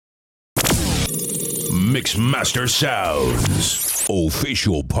Mixmaster Sounds.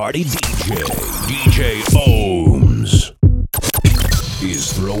 Official party DJ Ohms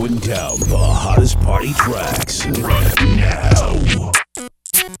is throwing down the hottest party tracks right now.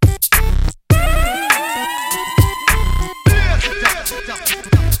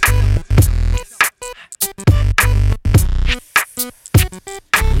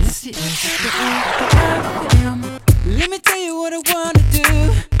 Let me tell you what I wanna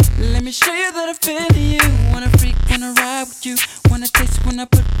do. Let me show you that I feel you. Wanna freak, wanna ride with you. Wanna taste when I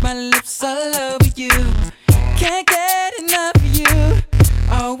put my lips all over you. Can't get enough of you.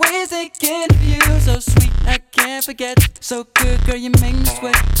 Always thinking of you. So sweet, I can't forget. So good, girl, you make me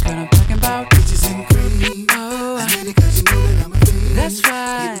sweat. What I'm talking about. Peaches and cream. Oh, I need it cause you know that I'm a fiend. that's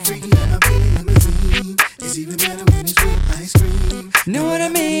right. Getting freaky on my belly limousine. It's even better when it's with ice cream. Know what I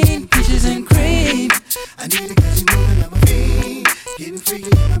mean? Peaches and cream. I need it cause you know that I'm a fiend. Getting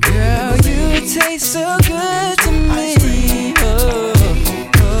freaky on my belly Girl, limousine. you taste so good to me. Oh,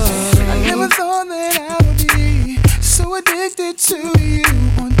 oh. I never thought that I would be so addicted to you.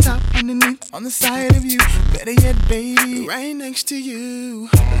 On top, underneath, on the side of you. Better yet, baby, right next to you.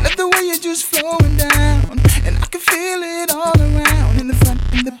 Love the way you're just flowing down, and I can feel it all around. In the front,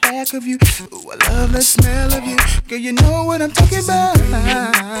 in the back of you. Ooh, I love the smell of you. Girl, you know what I'm talking about.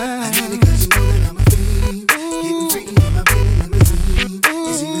 I need it cause you know that I'm a fiend. Getting freaky on my belly limousine.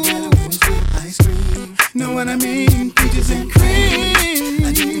 It's even better when it's with ice cream. Know what I mean? Peaches and cream.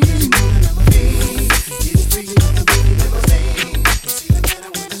 I need it cause you know that I'm a fiend. Getting freaky on my belly limousine. It's even better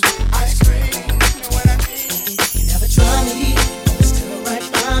when it's with ice cream. Know what I mean? You never try me, but still right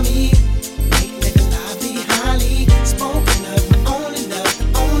by me. Make a lively, highly spoken of. Only love, the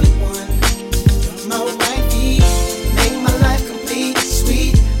only one. You're my wifey. Make my life complete,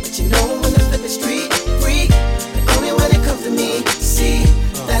 sweet. But you know when the flip is street freak. Only when it comes to me, see.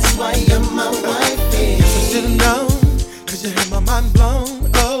 That's why you're my wifey. I should've known, cause you had my mind blown.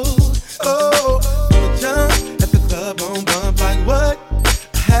 Oh, oh, you were jump at the club on bump like what?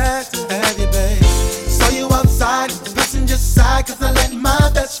 I had to have you, babe. Saw you outside, the passenger side, cause I let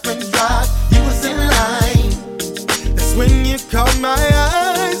my best friend drive. You was in line, that's when you caught my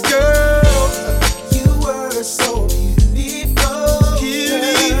eyes, girl. You were so beautiful.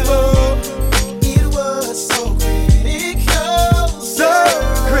 Beautiful, It was so critical. so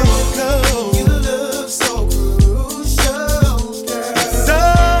critical. You look so crucial, girl.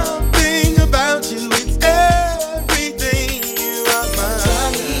 Something about you, it's everything. You are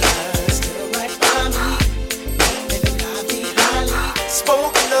mine. Still right by me. Make a lively, highly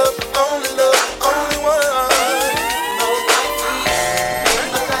Spoken love, only one. no wifey.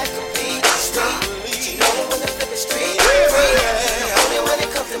 Make my life complete, sweet. You know when the flip is street free. Only when it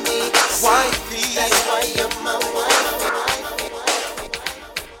comes to me, Wifey. that's why you're my wife.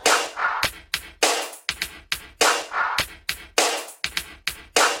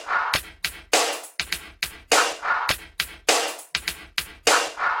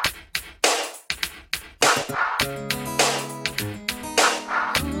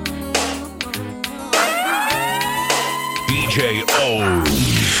 DJ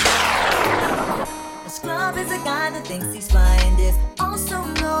Ohms. A scrub is a guy that thinks he's flying this, also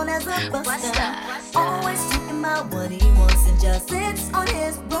known as a buster. Always talking about what he wants and just sits on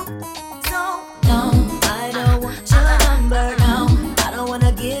his broke. So, no, I don't want your number, no. I don't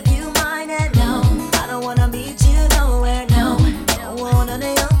wanna give you mine, and no, I don't wanna meet you nowhere, no. Don't want none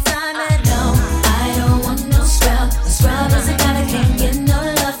of your time, and no, I don't want no scrub. A scrub is a guy that can't get no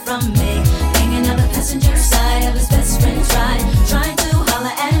love from me. Hanging on the passenger side of his best friend's ride, trying to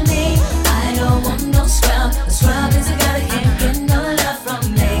holler at me. I don't want no scrub. A scrub is a guy that can't get no love from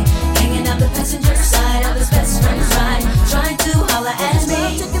me. Hanging out the passenger side of his best friend's ride, trying to holler at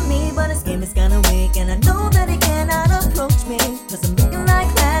me. Look at me, but his game is kinda weak, and I know that he cannot approach me. Cause I'm looking like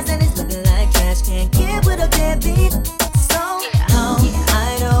class and he's looking like trash. Can't get with a deadbeat. So, no,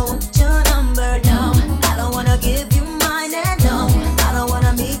 I don't want your number, no. I don't wanna give you mine, and no, I don't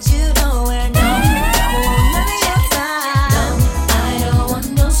wanna meet you nowhere, no. I want none of your time. No, I don't want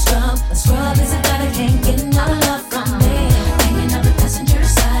no scrub. A scrub is a guy that can't get no love from me. Hanging out the passenger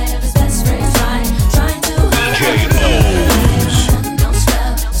side of his best friend's ride, trying to DJ Ohms. no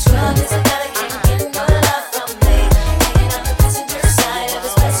scrub. A scrub is a guy that can't get no love from me. Hanging out the passenger side of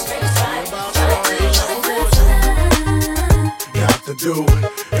his best friend's ride, trying to You have to do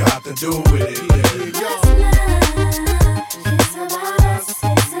it, you have to do with it. Yeah. It's about us,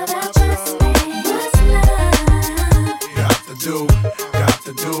 it's about just me. What's love? You have to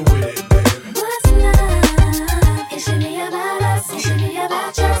do with it, baby. What's love? It should be about us, it should be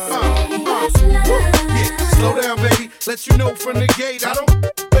about just me. What's love? Yeah, slow down, baby. Let you know from the gate, I don't,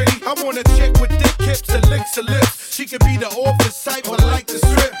 baby. I want a chick with thick hips and lick licks her lips. She could be the office type, but like the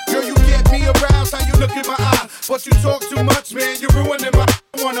strip. Girl, you get me aroused, how you look in my eye. But you talk too much, man, you're ruining my.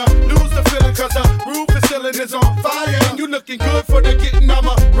 Wanna lose the feeling, cause the roof is ceiling is on fire. And you looking good for the getting, I'm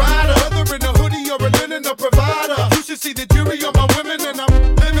a rider. Whether in a hoodie or a linen, a provider. You should see the jury on my women, and I'm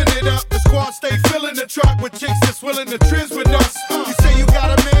living it up. The squad stay filling the truck with chicks that's willing to trizz with us. You say you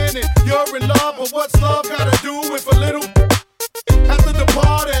got a man and you're in love, but what's love gotta do with a little? After the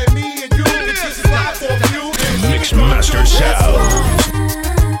party, me and you can just slide for you. Mixmaster Sounds.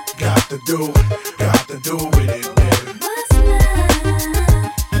 Got to do with it, baby. What's love?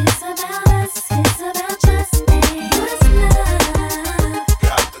 It's about us, it's about just me. What's love?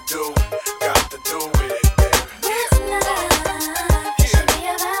 Got to do with it, baby. What's love? It should be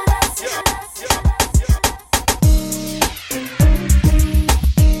about us.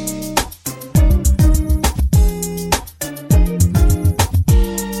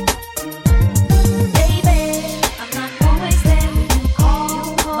 Baby, I'm not always there when you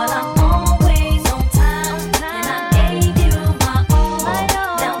call, but I'm always on time. And I gave you my all.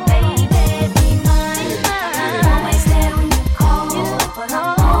 Now, baby, be mine. I'm always there when you call, but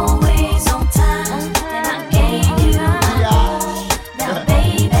I'm always on time. And I gave you my all. Now,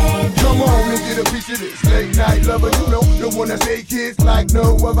 baby, be Come on and get a piece of this late night lover. You know, the one that make kids like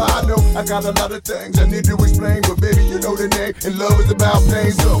no other. I know I got a lot of things I need to explain, but baby, you know the name. And love is about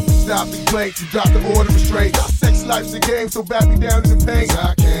pain, so stop the complaints and drop the order of restraint. Our sex life's a game, so back me down in the pain.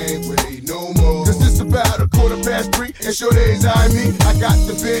 I can't wait no more. Cause it's about 3:15, and sure days I me. I got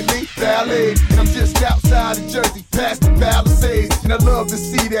the Bentley Ballet, and I'm just outside of Jersey, past the Palisades. And I love to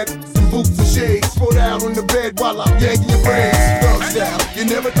see that some boots and shades spread out on the bed while I'm yanking your braids. Thug style, you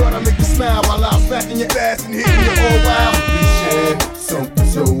never thought I'd make you smile while I'm smacking your ass and hitting you all wild. We share something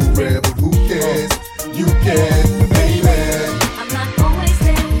so rare, but who cares? You can, baby. I'm not always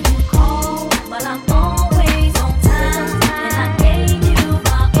there when you call, but I'm always on time. And I gave you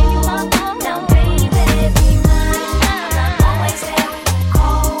my all. Now, baby, be mine. I'm not always there when you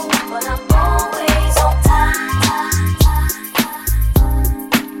call, but I'm always on time.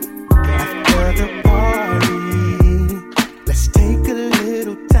 After the party, let's take a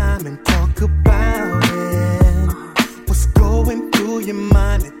little time and talk about it. What's going through your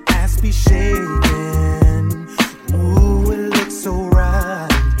mind? It has me shaking. Ooh, it looks so right.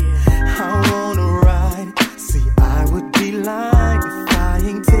 I wanna ride. See, I would be lying if I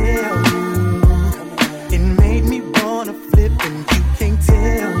ain't tell you. It made me wanna flip and you can't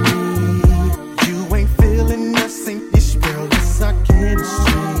tell me. You ain't feeling the same ish, girl, it's our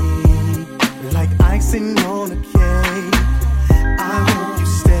chemistry. Like icing on a cake. I hope you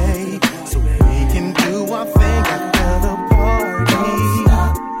stay so we can do our thing after the party. Don't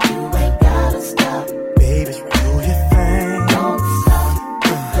stop, you ain't gotta stop. Baby, do your thing. Don't stop,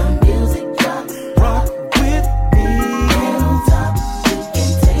 the music drop. Rock with me. On top, we can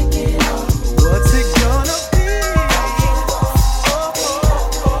take it off. What's it gonna be?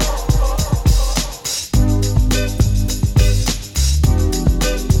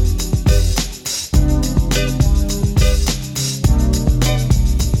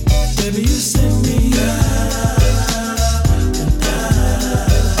 Baby, you send me out.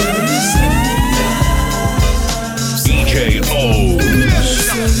 Baby, you send me out. DJ O's.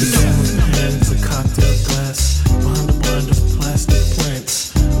 The camera pans, a cocktail glass behind a blind of plastic plants.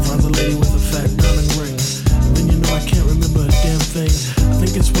 I found a lady with a fat diamond ring. And then you know I can't remember a damn thing. I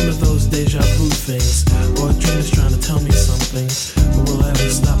think it's one of those deja vu things, or a dream is trying to tell me something. But will I ever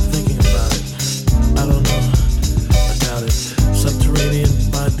stop thinking about it? I don't know. I doubt it. Subterranean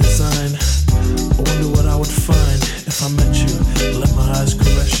by design. I wonder what I would find if I met you. Let my eyes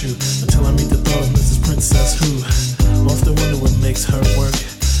caress you until I meet the thought of Mrs. Princess who often wonder what makes her work.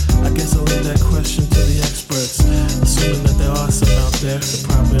 I guess I'll leave that question to the experts, assuming that there are some out there. They're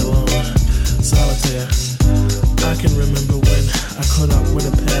probably alone, solitaire. I can remember when I caught up with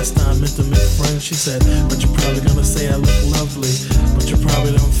a pastime intimate friend. She said, but you're probably gonna say I look lovely, but you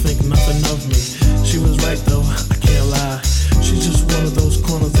probably don't think nothing of me. She was right though, I can't lie. She's just one of those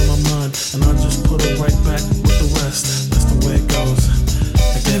corners of my mind, and I'll just put her right back with the rest. That's the way it goes.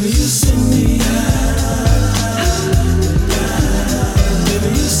 Baby, you send me out. Baby,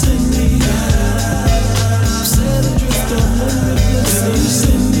 you send me out. Set adrift on limitless. Baby, you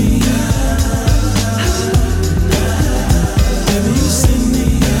send me out. Baby, you send me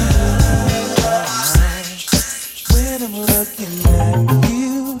out.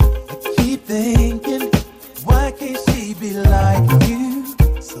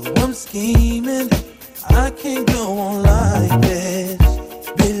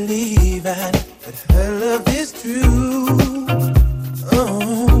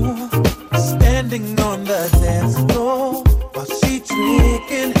 standing on the dance floor while she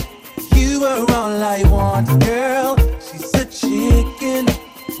drinking. You were all I want, girl. She's a chicken.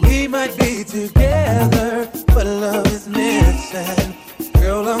 We might be together, but love is missing.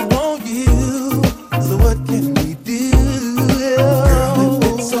 Girl, I want you. So what can we do? Girl,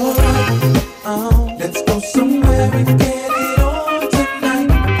 if it's alright, let's go somewhere and get it on tonight.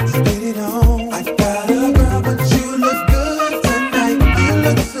 Let's get it on. I got a girl, but you look good tonight. You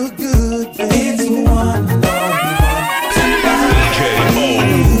look so good, baby. It's one on one tonight.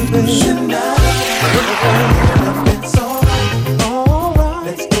 If it's alright,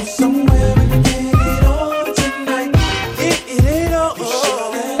 let's go somewhere and get it on tonight. Get it on. You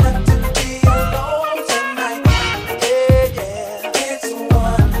shouldn't have to be alone tonight. Yeah, yeah. It's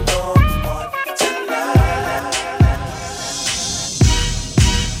one on one tonight.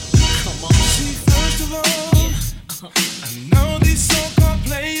 See, first of all, I know these so-called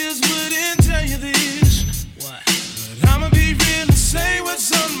players wouldn't tell you this. What? But I'ma be real and say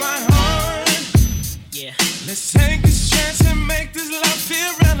what's on my heart. Yeah. Let's take this chance and make this love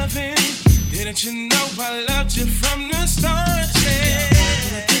feel relevant. Didn't you know I loved you from the start? Yeah.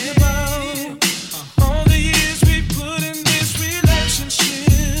 When I think about all the years we put in this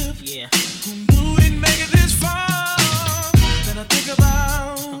relationship. Yeah. Who knew we'd make it this far? Then I think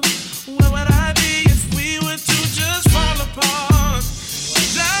about where would I be if we were to just fall apart?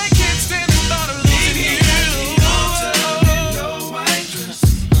 I can't stand the thought of losing you.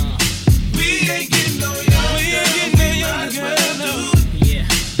 We ain't getting no younger. We ain't getting no younger, girl. Yeah.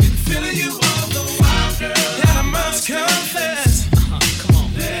 Been feeling you all the while, girl. And I must confess. Come on.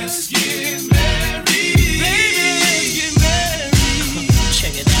 Let's get married. Baby, let's get married.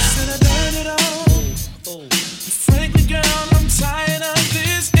 Check it out. Said I done it all. But frankly, girl, I'm tired of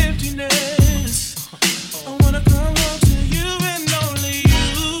this emptiness. I wanna come home to you and only you.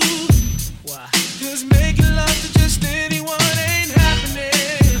 Why? 'Cause making love to just anyone ain't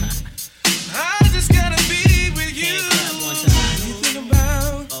happening. I just gotta be with you. You think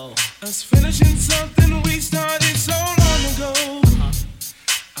about us finishing something we started so long ago.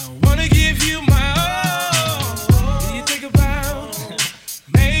 I wanna give you my all. You think about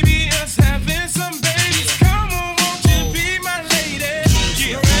maybe us having some babies. Come on, won't you be my lady?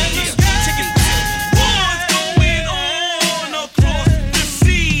 What's going on across the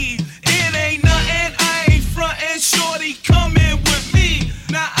sea? It ain't nothing, I ain't frontin', shorty, come in with me.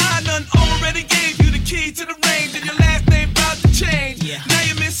 Now I done already gave you the key to the range, and your last name about to change. Now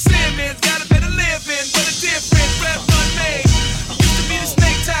you Miss Simmons, got a better living, but a different rep unmade. You used to be the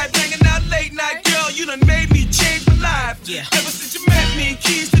snake type, hanging out late night, girl. You done made me change my life. Ever since you met me,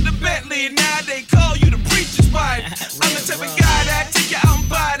 keys to the Bentley, now they call you the preacher's wife. I'm the type of guy that take you out and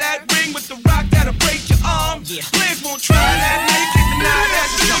buy that ring with the rock that'll break your arm. Players won't try that, now you can't deny that.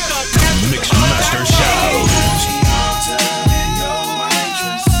 Jump up, Mixed Master Sounds.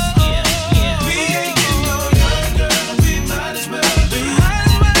 we ain't getting no younger, we might as well be.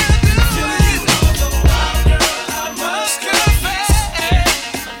 Feeling you all the while, girl, I must confess.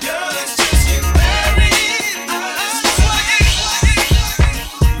 Girl, let's just get married.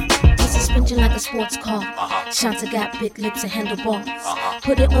 We suspend you like a sports car. Shanta got big lips and handlebars.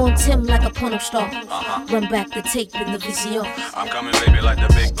 Put it on Tim like a porno star. Run back the tape in the VCR. I'm coming, baby, like the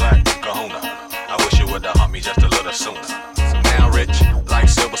big black kahuna. I wish you would've humped me just a little sooner. Now rich, like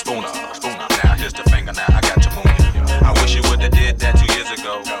silver spooner. Now here's the finger, now I got to move you. I wish you would've did that 2 years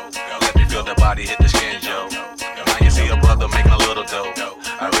ago. Let me feel the body hit the skin, yo. Now you see a brother making a little dough.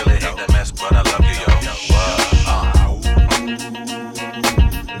 I really hate that mess, but I love you, yo.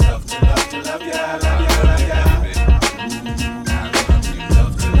 Love to love ya, love ya, love ya.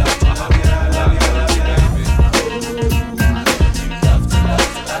 Love to love ya, love ya, love ya, baby. Love to love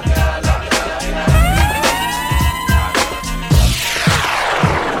ya, love ya, love ya.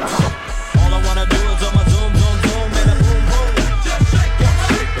 All I wanna do is on my zoom, zoom, zoom, and a boom, boom.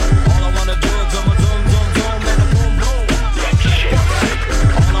 All I wanna do is on my zoom, zoom, zoom, and a boom, boom.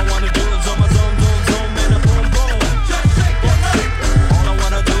 All I wanna do is on my zoom, zoom, zoom, and a boom, boom. All I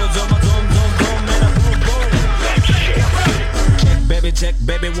wanna do is on my zoom, zoom, zoom, and a boom, boom. Check,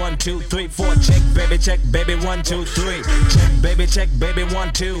 baby, 1, 2, 3, 4. Check, baby, 1, 2, 3. Check, baby,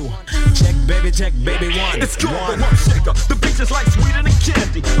 1, 2. Check, baby, 1. It's cool, the one shaker. The beach is like sweeter than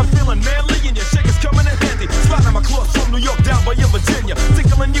candy. I'm feeling manly and your shaker's coming in handy. Sliding my claws from New York down by Virginia.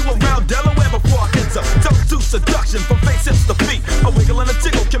 Tickling you around Delaware before I enter. Don't do seduction from face hips to feet. A wiggle and a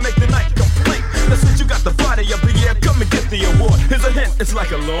tickle can make the night complete. Now since you got the body of the year, come and get the award. Here's a intent is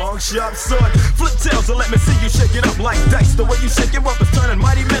like a long, sharp sword. Flip tails and let me see you shake it up like dice. The way you shake it up is turning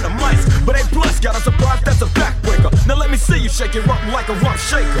mighty men to mice. But A plus got a surprise that's a backbreaker. Now let me see you shake it up like a rump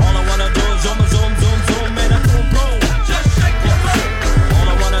shaker. All I wanna do is zoom, zoom, zoom, zoom, and a boom, boom. Just shake your butt. All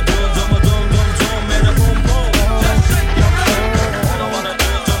I wanna do is zoom, zoom, zoom, zoom, and a boom, boom. Just shake your butt. All I wanna do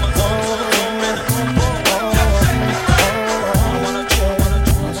is zoom, zoom, zoom, zoom, and a boom, boom. Just shake your butt. All I wanna do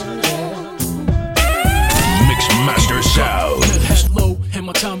Mixmaster Sound. Head low, and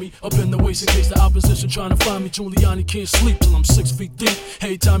my Tommy up in the waist in case the opposition trying to find me. Giuliani can't sleep till I'm 6 feet deep.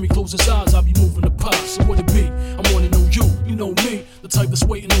 Every time he closes his eyes, I'll be moving the pot. So what it be? I wanna know you know me. The type that's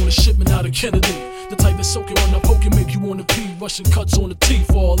waiting on a shipment out of Kennedy. The type that's soaking on the poke and make you wanna pee. Russian cuts on the teeth,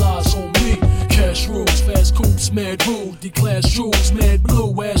 all eyes on me. Cash rules, fast coops, mad rude. D-class jewels, mad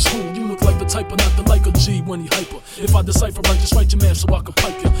blue, ass fool. You look like the type of not to like a G when he hyper. If I decipher right, just write your man so I can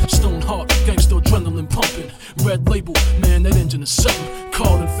pipe you. Stone heart, gangsta adrenaline pumping. Red label, man, that engine is something.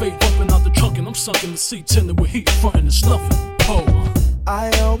 Card and fate bumping out the trunk and I'm sunk in the seat, tending with heat, frontin' and snuffing. Oh.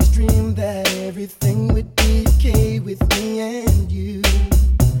 I always dreamed that everything would be okay with me and you,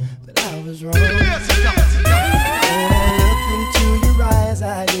 but I was wrong. When I looked into your eyes,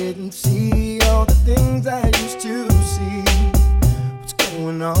 I didn't see all the things I used to see. What's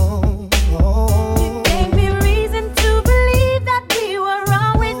going on? You gave me reason to believe that we were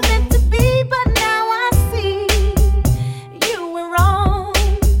always meant to be, but now I see you were wrong.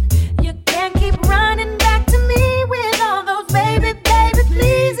 You can't keep running back to me with all those baby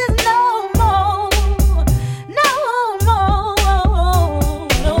pleases no more, no more,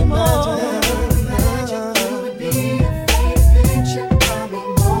 no more. Imagine you would be a fake picture. I'm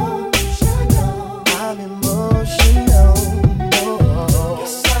emotional. I'm emotional.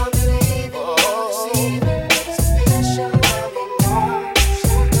 Guess I'll believe it, receive it. It's official. I'm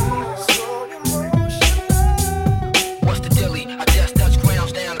emotional, so emotional. What's the dilly? I just touched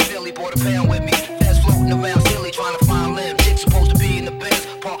grounds down in Philly, bought a pound with me. Fast floating around silly, trying to find limbs. Chick supposed to be in the Benz,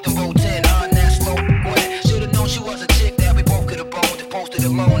 parked in row 10, her and that slow. Should've known she was a chick that we both could've boned. If posted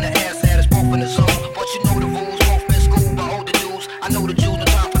alone, the ass had us both in the zone. But you know the rules, both in school, but hold the dues. I know the Jews, no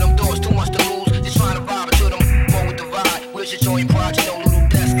time for them doors, too much to lose. Just trying to rob until them roll with the vibe. Where's your joint pride? You know little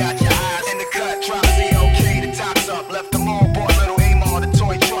desk got your eyes in the cut. Try to see okay, the top's up. Left them all, bought little Amar, the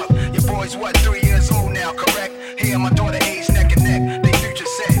toy truck. Your boy's what, 3 years old now, correct? Here my daughter age neck and neck. They future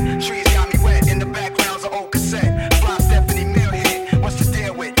set. Trees got me wet. In the background's an old cassette. Fly Stephanie Mill hit. What's the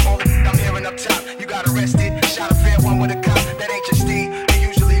deal with all the I'm hearing up top? You got arrested. Shot a fair one with a cop. That ain't your Steve. They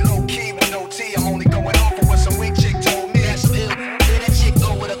usually low key with no T. I'm only going off of what some weak chick told me. That's some ill. Let that chick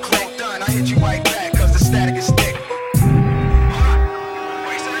go with a cloak done. I hit you right back, cause the static is thick.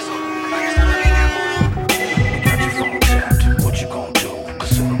 What you gon' do? Cause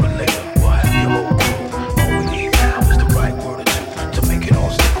sooner or later we'll have your whole crew. All we need now is the right word or two to make it all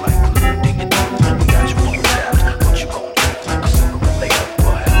stick like glue. Dig it through. We got your phone tapped. What you gon' do? Cause sooner or later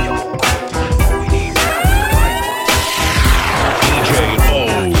we'll have your whole crew. All we need now is the right word or two. DJ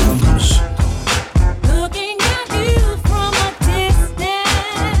O's. Looking at you from a distance,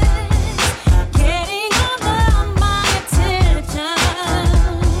 getting all of my attention.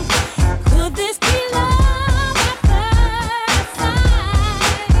 Could this be love at first sight,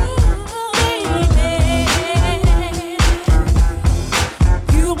 baby?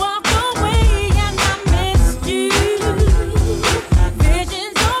 You walked away and I missed you.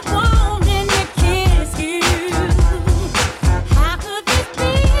 Visions of wanting to kiss you. How could this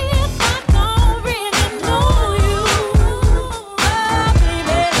be if I don't really know you? Oh,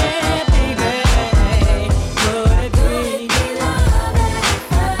 baby, baby, could it be love at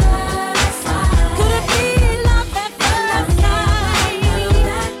first sight? Could it be love at first sight?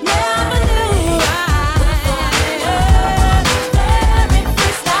 Never knew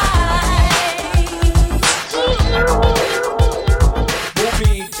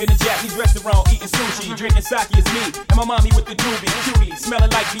Movie in a Japanese restaurant, eating sushi, drinking sake is me, and my mommy with the doobie, cutie,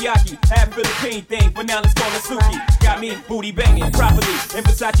 smelling like Miyaki, half Philippine thing, but now let's call it Suki. Got me booty banging properly, in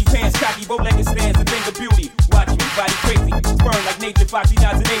Versace pants, cocky, bow-legged stands, a thing of beauty. Watch me, body crazy, burn like nature, Foxy,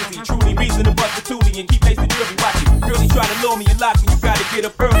 nods and AZ. Truly reason to bust the toolie and keep lacing jewelry. Watch it, girlie try to lure me and lock me, you gotta get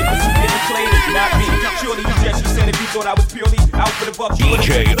up early, cause you getting played, not me. Surely you just, she said if you thought I was purely out for the buck, you would've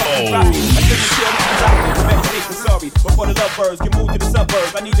DJ picked it up and dropped me. I couldn't tell you was out there, better safe than sorry. Before the lovebirds can move to the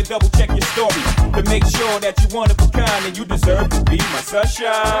suburbs, I need to double check your story to make sure that you one of a kind and you deserve to be my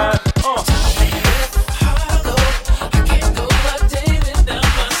sunshine.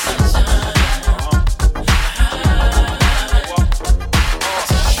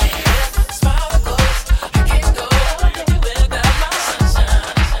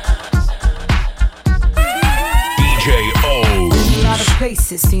 DJ O's.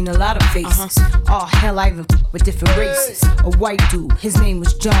 places, seen a lot of faces. Oh hell, I even with different races. A white dude, his name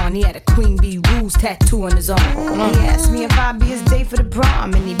was John. He had a Queen Bee Rules tattoo on his arm. He asked me if I'd be his day for the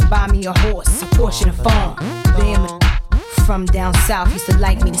prom, and he'd buy me a horse, a Porsche, and a farm. Damn, from down south used to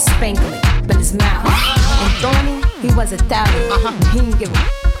like me to spangle it up in his mouth. And Thorny, he was Italian. He didn't give a.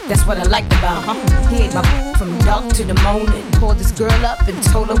 That's what I liked about him. He ate my from dark to the morning. Called this girl up and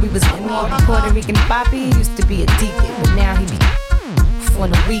told her we was in one. Puerto Rican Papi used to be a deacon, but now he be for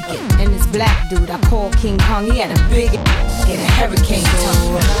the weekend. And this black dude I called King Kong, he had a big get a hurricane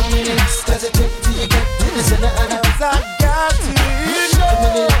tongue. How many licks does it take till you get to the center of the house? I got to know. How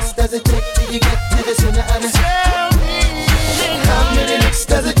many licks does it take till you get to the center of the house? Tell me. How many licks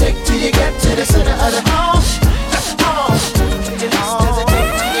does it take till you get to the center of the house?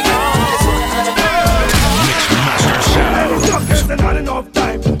 Not enough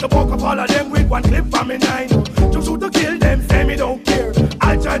time to walk up all of them with one clip from me 9. To shoot to kill them, say me don't care.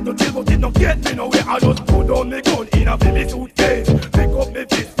 I tried to chill but it don't get me nowhere. I just put down me gun in a baby suitcase. Pick up me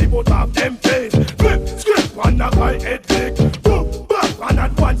fist, the both of them face. Flip, script, one knock my head flick. Boom, back, and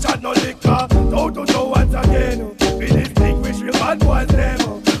not one shot no liquor. Toe to toe once again. We distinguish real bad boys them.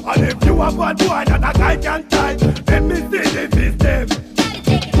 And if you a bad boy that a guy can tie, let me see the fist them.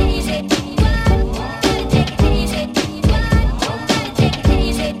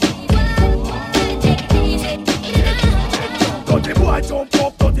 Boy jump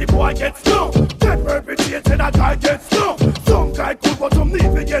up, dirty boy get stung. That perpetrator say that guy get stung. Some guy cool but some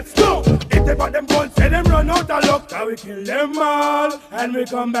need to get stung. If they got them guns, say them run out of luck. Now we kill them all, and we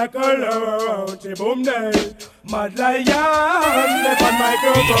come back alone. Boom day, Mad Lion, step on my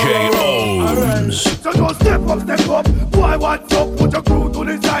girl. DJ Ohms. So don't step up. Boy, what's up? Put your crew to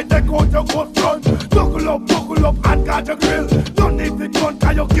the side, take out your go front. Buckle up, and catch a grill. Don't need the gun,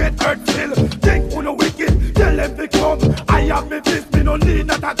 cause you get hurt still. Think who no wicked, tell them to come. I have me fist, me no need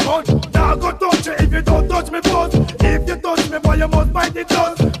not a gun. Now go touch you if you don't touch me boss. If you touch me, boy, you must bite the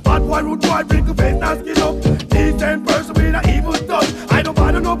dust. Bad boy, rude boy, bring the face and skin up. Decent person with an evil touch. I don't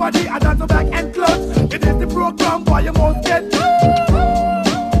bother nobody, I dance back and clutch. It is the program, boy, you must get.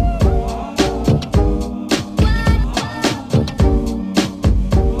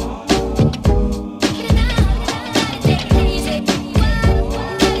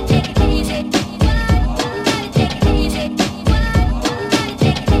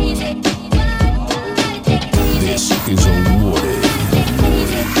 Is awarded.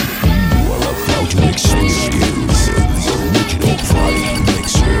 You are about to experience the original Friday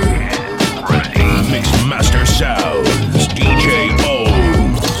mixer. Mix Master Sounds, DJ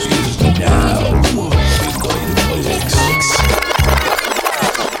Ohms is now going to mix.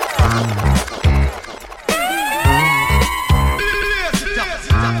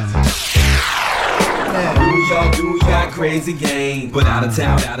 New York, crazy gang, but out of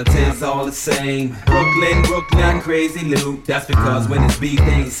town, it's all the same. Brooklyn, crazy loot. That's because when it's beef, they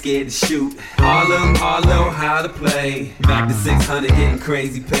ain't scared to shoot. Harlem, how to play. Back to 600, getting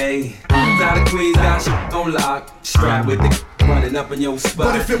crazy pay. Out of Queens, got shit on lock. Strapped with the running up in your spot.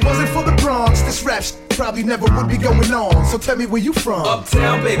 But if it wasn't for the Bronx, this rap probably never would be going on. So tell me where you from.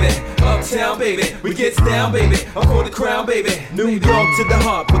 Uptown, baby. We get down, baby. I'm for the crown, baby. New York to the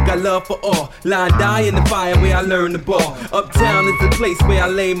heart, but got love for all. Line die in the fire where I learn the ball. Uptown is the place where I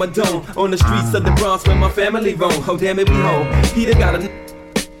lay my dome. On the streets of the Bronx where my family roam. Oh damn it, we home. Peter got a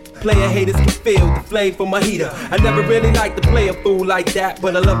player haters can feel the flame from my heater. I never really liked to play a fool like that,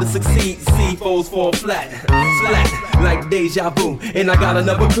 but I love to succeed. See foes fall flat, like deja vu. And I got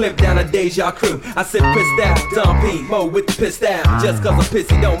another clip down a deja crew. I said pissed out, Don P, Mo with the pissed out. Just cause I'm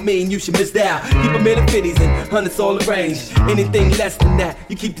pissy don't mean you should miss out. Keep them in the 50s and hundreds all arranged. Anything less than that,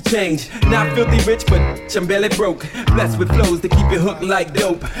 you keep the change. Not filthy rich, but I'm barely broke. Blessed with flows that keep you hooked like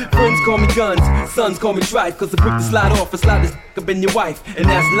dope. Friends call me guns, sons call me trife. Cause I quick to slide off and slide this up in your wife. And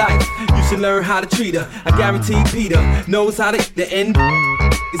that's life. You should learn how to treat her. I guarantee Peter knows how to the end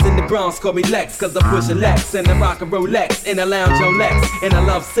is in the Bronx, call me Lex. Cause I push a Lex and I rock a Rolex. And I lounge on Lex and I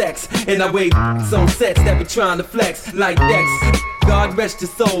love sex. And I wave on sets that be trying to flex like Dex. God rest your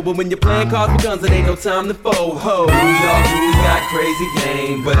soul, but when you're playing cards with guns, it ain't no time to fold. Ho, New York got crazy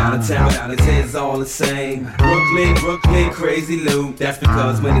game, but out of town, it's all the same. Brooklyn, crazy loot. That's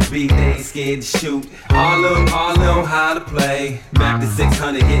because when it's beat, they ain't scared to shoot. Harlem, how to play. Back to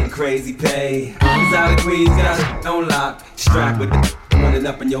 600, getting crazy pay. Cause out of Queens, got it on lock. Strapped with the running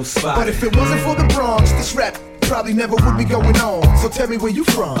up in your spot. But if it wasn't for the Bronx, this rap probably never would be going on. So tell me where you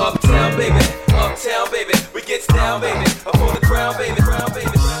from. Uptown, baby. We get down, baby. I'm for the crown, baby.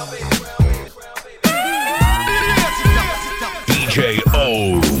 DJ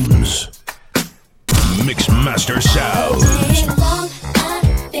Ohms, Mix Master Sounds.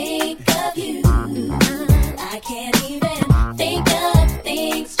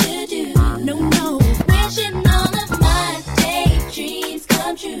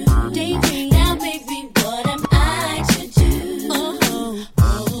 Daydream. Now, baby, what am I to do?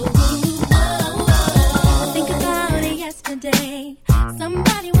 Think about it yesterday.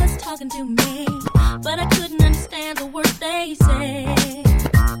 Somebody was talking to me, but I couldn't understand the words they said.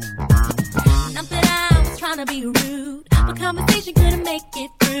 Not that I was trying to be rude, but conversation couldn't make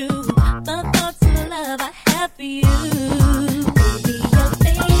it through. The thoughts of the love I have for you. Baby, your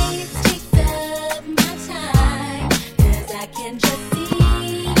face takes up my time, 'cause I can just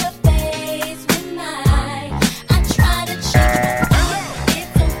see your face with mine. I try to change, but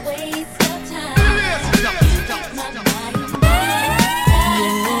it's a waste of time. My mind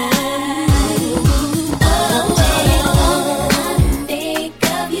I think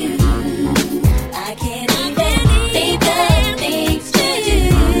of you. I can't even think of things to do.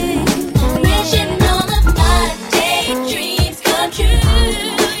 Wishing all of my daydreams come true.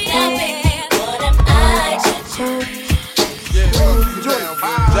 Yeah, baby, what am I to do?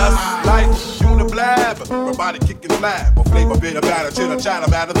 Just like Uniblab, everybody kicking flab. Or flavor bit of batter, chitter chatter,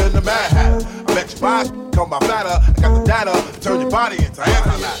 better than the Mad Hatter. I bet your eyes come by fatter. I got the data, turn your body into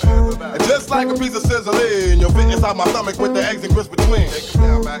antimatter. And just like a piece of sizzling, you'll fit inside my stomach with the eggs and grits between.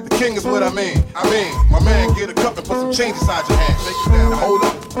 The king is what I mean. My man, get a cup and put some change inside your hand. Now hold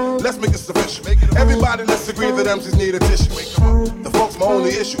up, let's make it sufficient. Everybody, let's agree that MCs need a tissue. The folks my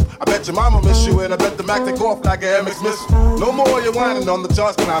only issue. I bet your mama miss you, and I bet the Mac take off like an MX missile. No more you whining on the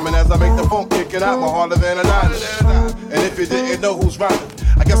charts climbing as I make the phone kick it out more harder than a nine. And if you didn't know who's rhyming,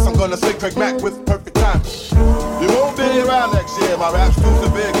 I guess I'm gonna say Craig Mack with perfect time. You won't be around next year. My rap's too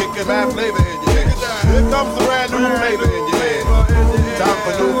severe, kicking mad flavor in your ear. Here comes a brand new flavor in your ear. Time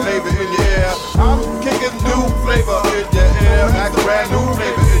for new flavor in your ear. I'm kicking new flavor in your ear. Mac, brand new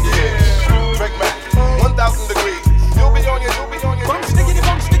flavor in your ear. Craig Mack, 1,000 degrees. You'll be on your. Bum, stickity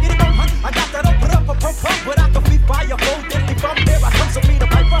bum, I got that up, but I can beat by your phone. Deadly from there, I come so me the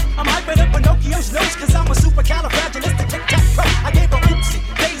piper. I'm hyping up Pinocchio's nose, 'cause I'm a supercalifragilistic tic-tac-toe. I gave a oopsie,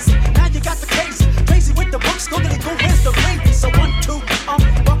 daisy, now you got the crazy with the books, googly goo, where's the gravy? So 1, 2,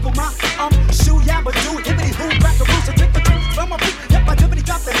 buckle my, shoe, yabba do, hibbity hoo, back a rooster, trick or treat, from my feet, yep, my dribbity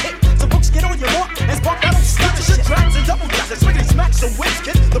got the hit. So books, get on your walk, and spark that don't stop the shit, tracks and double jacks, and swiggity smacks, some whiz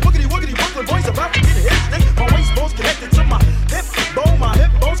kids, the boogity woogity Brooklyn boys about to get hit, my waist bone's connected to my hip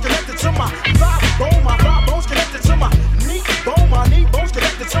bone's connected to my thigh bone's connected to my knee bone's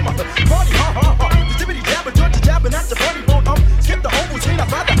connected to my body, the jibbity jabber, Georgia jabbing at the body bone, skip the Ovaltine,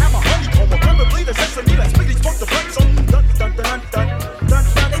 I'd rather have a honeycomb, preferably the sesame, let's swiggity smoke the front, some dun dun dun dun dun dun,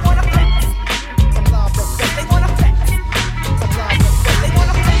 they wanna flex, some love for sex, they wanna flex, some love for sex, they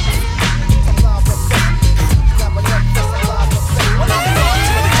wanna flex, some love for sex, grab a left, some love for sex, well I'm going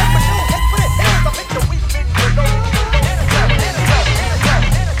to the top of you, let's put it down, so make the weekend go,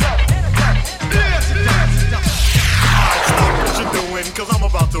 cause I'm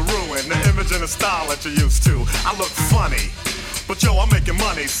about to ruin the image and the style that you're used to. I look funny, but yo, I'm making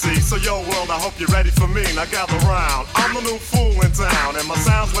money, see? So yo, world, I hope you're ready for me. Now gather round. I'm the new fool in town, and my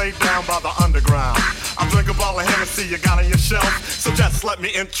sound's laid down by the underground. I drink a bottle of Hennessy you got on your shelf, so just let me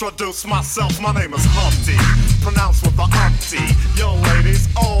introduce myself. My name is Humpty, pronounced with the umpty. Yo, ladies,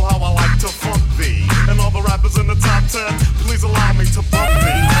 oh, how I like to funk thee. And all the rappers in the top 10, please allow me to bump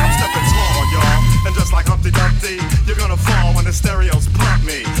thee. I'm stepping tall, y'all, and just like Humpty Dumpty, you're gonna fall when the stereos pump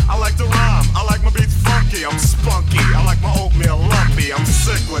me. I like to rhyme, I like my beats funky, I'm spunky, I like my oatmeal lumpy, I'm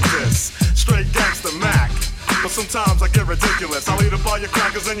sick with this, straight gangster Mac. But sometimes I get ridiculous. I'll eat up all your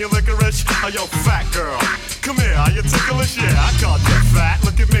crackers and your licorice. Oh, yo, fat girl, come here, are you ticklish? Yeah, I called you fat.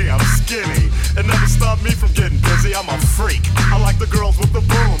 Look at me, I'm skinny. It never stopped me from getting busy. I'm a freak. I like the girls with the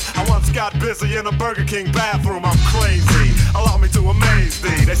boom. I once got busy in a Burger King bathroom. I'm crazy. Allow me to amaze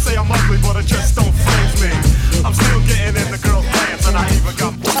thee. They say I'm ugly, but it just don't faze me. I'm still getting in the girls' pants, and I even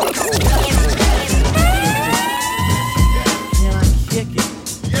got. Can I kick it?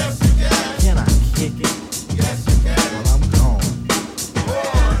 Yes, you can. Can I kick it?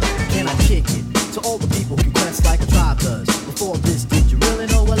 To all the people who quest like a tribe does. Before this, did you really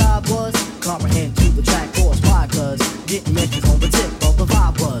know what I was? Comprehend to the track force, why? Cause getting mentions on the tip of the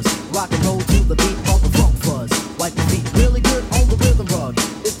vibe was. Rock and roll to the beat of the funk fuzz. Wipe your feet really good on the rhythm rug.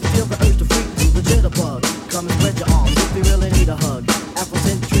 If you feel the urge to freak to the jitterbug, come and spread your arms if you really need a hug.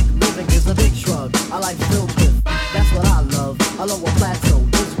 Afrocentric living is a big shrug. I like filled with, that's what I love. A lower plateau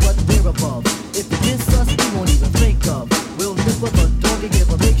is what we're above. If you diss us, we won't even think of. We'll nip with a dog and give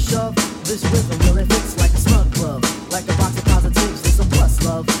a big shove. This rhythm really fits like a smug glove. Like a box of positives, it's a plus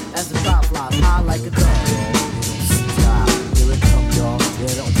love. As the drop flies high like a dove. Stop,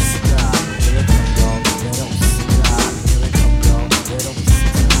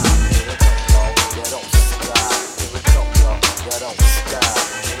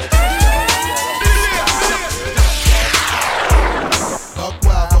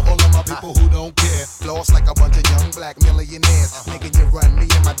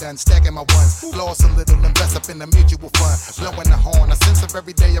 none, stacking my ones. Floss a little, invest up in the mutual fund. Blowing the horn, a sense of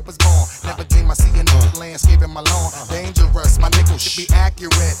every day I was born. Never dream I see another landscape in my lawn. Dangerous, my nickel should be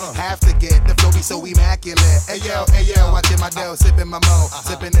accurate. Have to get the flow be so immaculate. Hey yo, I did my dough, sipping my mo.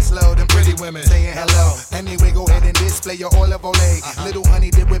 Sipping it slow, them pretty women saying hello. Anyway, go ahead and display your olive oil. Little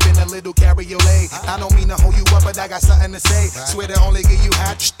honey dip whipping a little cabriolet. I don't mean to hold you up, but I got something to say. Swear to only give you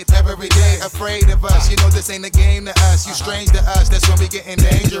hot shit every day. Afraid of us, you know this ain't a game to us. You strange to us, that's when we getting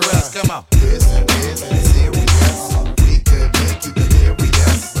dangerous. Come on. This is serious. We could make you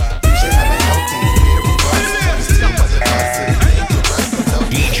delirious. You should have a healthy fear of us. Some of the us is dangerous.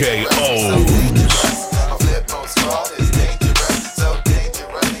 DJ O. A flip mode squad is dangerous. So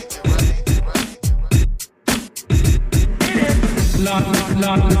dangerous. Lottie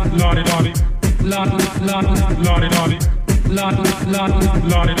lottie, lottie lottie, lottie lottie.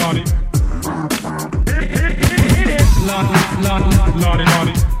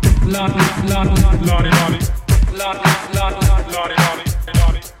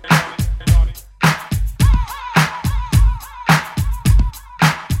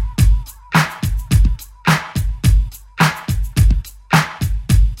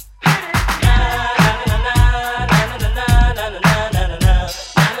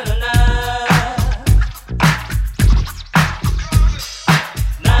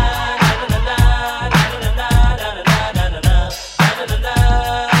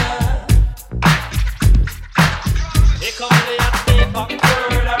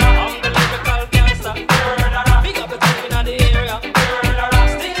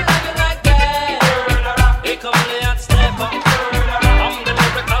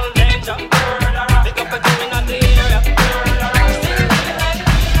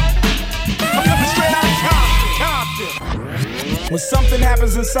 When something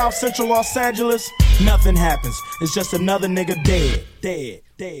happens in South Central Los Angeles, nothing happens. It's just another nigga dead.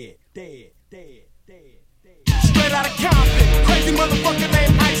 Straight out of Compton, crazy motherfucker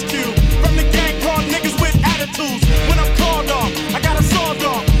named Ice Cube. From the gang called niggas with attitudes. When I'm called off, I got a sawed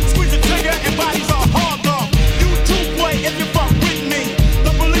off. Squeeze the trigger and bodies are hauled off. You too, boy, if you fuck with me.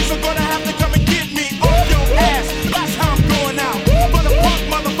 The police are gonna have to come and get me off your ass. That's how I'm going out. For the punk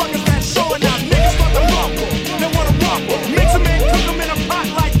motherfuckers that's showing out. Niggas want to rumble, they wanna rumble. Mix them and cook them in a pot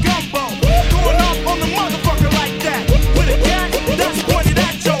like gumbo. Going off on the motherfucker like that. With a gat that's pointed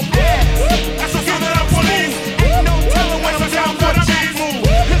at your ass. That's a sound of the police. Ain't no telling when I'm down for the cheese move.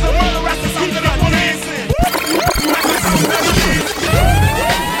 There's a murder at the sound of the police. That's the sound of the beast.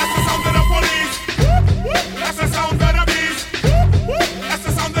 That's the sound of the police. That's the sound of the beast. That's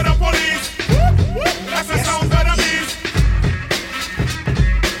the sound of the police. That's the sound of the beast.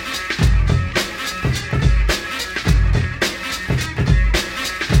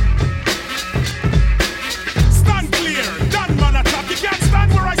 Stand clear, done man attack. You can't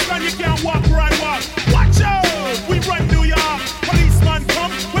stand where I stand, you can't walk where I walk. Watch out, we run New York. Policeman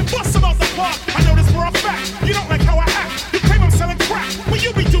come, we bust them out the park. I know this for a fact, you don't like how I act. You claim I'm selling crack, well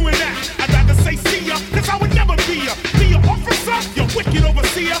you be doing that. I'd rather say see ya, cause I would never be ya. Be your officer, you wicked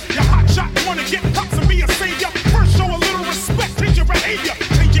overseer. Your hot shot, wanna get props and be a savior. First show a little respect, change your behavior.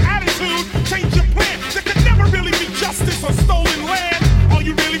 Change your attitude, change your plan. There could never really be justice on stolen land. Are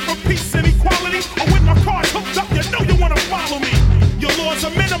you really for peace and equality? Or with my cards hooked up, you know you wanna follow me. Your laws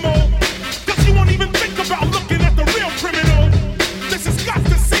are minimal, cause you won't even think about looking at the real criminal. This has got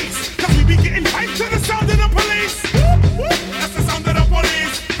to cease, cause we be getting hyped to the sound of the police. That's the sound of the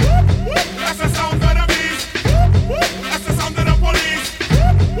police. That's the sound of the beast. That's the sound of the police.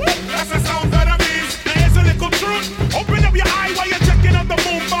 That's the sound of the beast. Now here's a little truth. Open up your eye while you're checking out the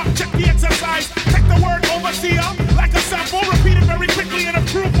boombox. Check the exercise. Take the word overseer like a sample. Repeat it very quickly and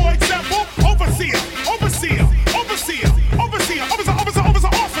approve, for example. Overseer, overseer, overseer, overseer,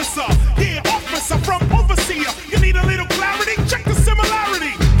 officer. Yeah, officer from overseer. You need a little clarity? Check the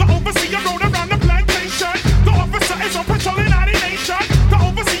similarity. The overseer rode around the plantation. The officer is on patrol in our nation. The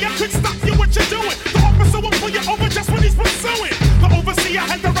overseer could stop you what you're doing. The officer will pull you over just when he's pursuing. The overseer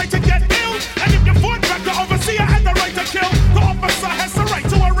had the right to get ill. And if you fought back, the overseer had the right to kill. The officer has the right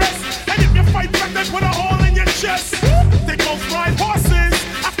to arrest. And if you fight back, they put a hole in your chest. They both ride horses.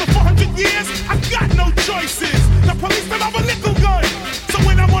 After 400 years, I've got no choices. The police don't have a nickel gun. So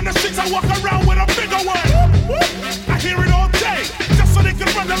when I'm on the streets, I walk around with a bigger one. I hear it all day, just so they can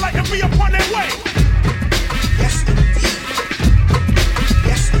run the light and be upon their way. Yes, indeed.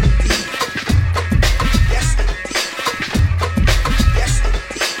 Yes, indeed. Yes, indeed. Yes,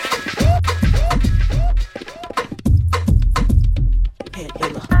 indeed. Head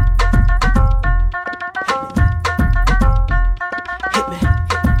killer. Hit me.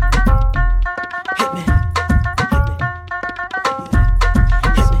 Hit me.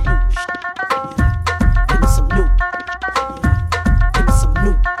 Hit me.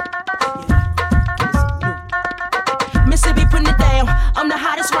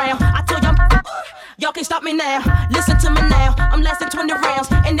 can't stop me now. Listen to me now, I'm lasting 20 rounds.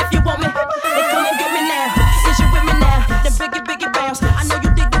 And if you want me, then come and get me now. Since you with me now, then biggie bounce. I know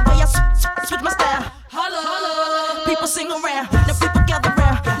you dig the way I switch my style. Holla, holla. People sing around, now people gather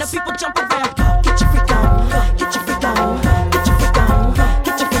round, now people jump around. Get your freak on, get your freak on, get your freak on,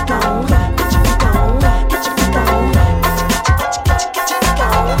 get your freak on, get your freak on, get your freak on, get your freak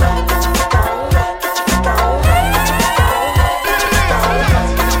on, get your freak on, get your freak on,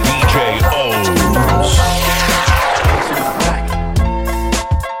 DJ O's.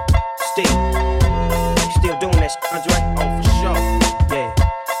 Still doing that shit, Andre? Oh, for sure. Yeah.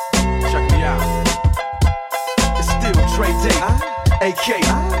 Check me out. It's still Dre Day, AK.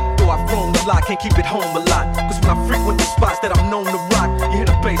 Though I've grown a lot, can't keep it home a lot. Cause when I frequent the spots that I'm known to rock, you hear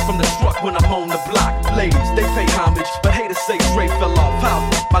the bass from the truck when I'm on the block. Ladies, they pay homage, but haters say Dre fell off. How?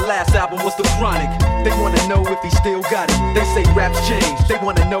 My last album was The Chronic. They wanna know if he still got it. They say raps change, they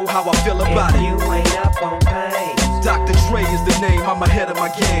wanna know how I feel about it. You ain't up on pain. Dr. Dre is the name, I'm ahead of my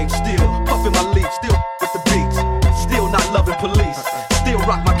game. Still puffin' my leaf, still with the beats. Still not loving police. Still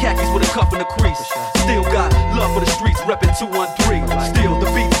rock my khakis with a cuff in the crease. Still got love for the streets, reppin' 213. Still the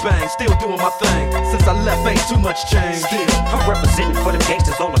beats bang, still doing my thing. Since I left, ain't too much change. Still I'm representing for them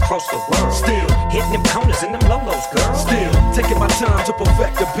gangsters all across the world. Still hitting them corners and them lolos, girl. Still taking my time to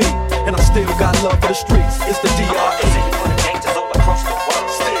perfect the beat. And I still got love for the streets. It's the DRE. Representing for them gangsters all across the world.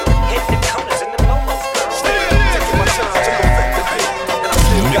 Still hitting them corners and them lolos, girl. Still taking my time to perfect the beat. And I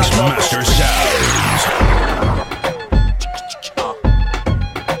still got love for the streets.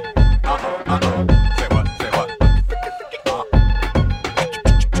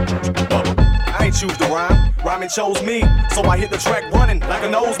 Choose the rhyming chose me, so I hit the track running like a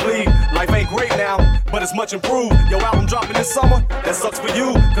nosebleed. Life ain't great now, but it's much improved. Your album dropping this summer, that sucks for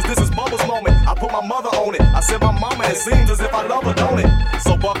you, cause this is Bubba's moment. I put my mother on it, I said my mama, it seems as if I love her, don't it?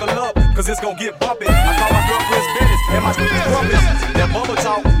 So buckle up, cause it's gonna get bumpy. I call my girl Chris Bennett, and my trumpets. That Bubba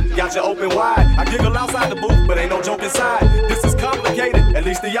talk got you open wide. I giggle outside the booth, but ain't no joke inside. This is complicated, at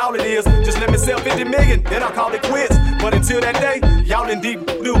least to y'all it is. Just let me sell 50 million, then I'll call it quits. But until that day, y'all in deep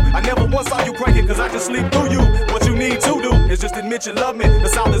do. I never once saw you cranking, cause I can sleep through you. What you need to do is just admit you love me. The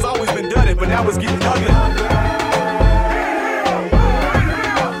South has always been dirty, but now it's getting ugly.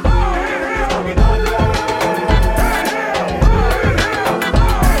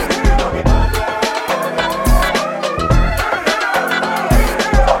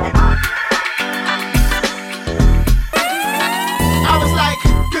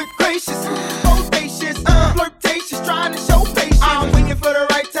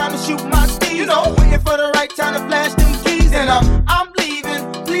 I'm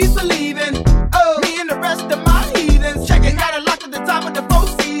leaving, please believe in me and the rest of my heathens. Checking out a lock at the top of the Four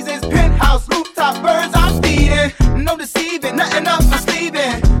Seasons. Penthouse, rooftop, birds I'm feeding. No deceiving, nothing up my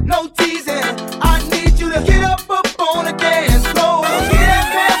sleeving. No teasing, I need you to get up on the dance floor. Get that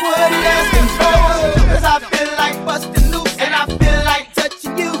man what he asking for. Cause I feel like busting loose and I feel like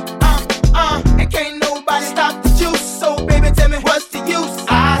touching you. And can't nobody stop the juice. So baby tell me what's the use.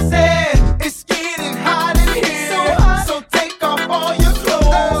 I said it's getting hot in here. So hot. So take off all your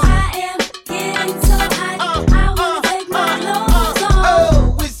clothes. I am getting so hot. I wanna take my clothes off.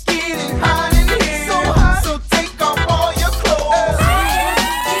 Oh, it's getting hot in here. So hot. So take off all your clothes. I am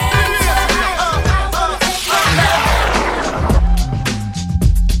getting so hot. I wanna take my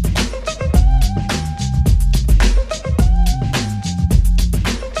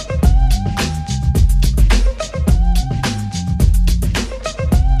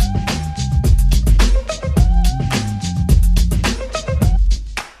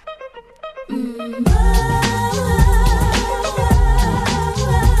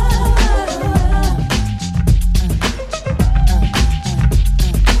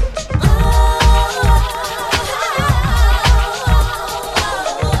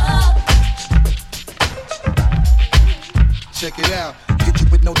Check it out. Get you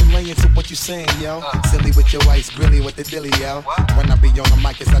with no delaying to what you saying, yo. Silly with your ice, grilly with the dilly, yo. When I be on the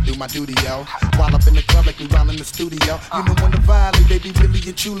mic, yes, I do my duty, yo. While up in the club, like we while in the studio. You know when to violate, baby, really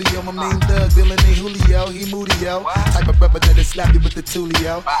and truly, yo. My main Doug, Dylan ain't Julio, he moody, yo. Type of brother that'll slap you with the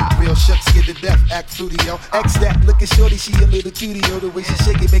tulio. Real shucks, get to death, act fruity, yo. X that, looking shorty, she a little cutie, yo. The way she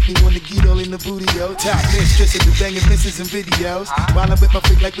shake it, make me wanna get all in the booty, yo. Top mistress and the banging misses and videos. While I'm with my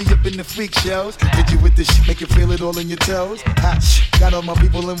freak, like we up in the freak shows. Did you with this shit, make you feel it all in your toes? Hot shh, got all my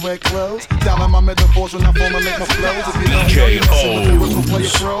people in red clothes. Down on my metaphors when I formulate my flows. If you don't know, you messing with the rhythm for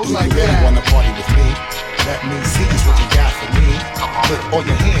your pros like that. You wanna party with me? Let me see just what you got for me. Put all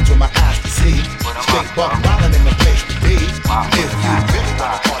your hands where my eyes can see. Straight buck wildin' in the place to be. If you really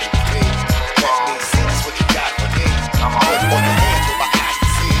wanna party with me, let me see just what you got for me. Put all your hands where my eyes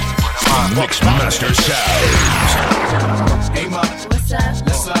can see. Straight buck Mixmaster Sounds. Hey, ma. What's up?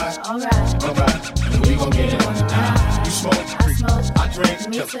 Let's slide. Alright. Alright. We gon' get it on tonight. You smoke? I smoke. I drink.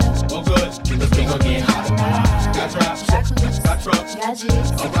 Me too. Well, good. Cause we gon' get hot tonight. Got drops. Got trucks. Got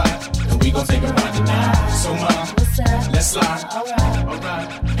G's. Alright. And we gon' take a ride tonight. So, ma. What's up? Let's slide. Alright.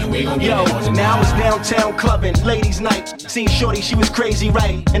 Alright. And we gon' get it on tonight. Now it's downtown clubbing, ladies' night. Seen shorty, she was crazy,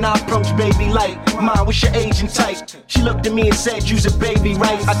 right? And I approached baby like, Mom, what's your age and type? She looked at me and said, you's a baby,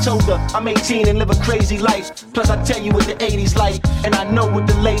 right? I told her, I'm 18 and live a crazy life. Plus I tell you what the 80s like, and I know what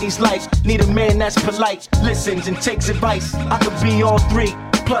the ladies like. Need a man that's polite, listens and takes advice. I could be all three,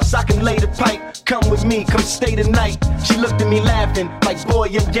 plus I can lay the pipe. Come with me, come stay the night. She looked at me laughing, like boy,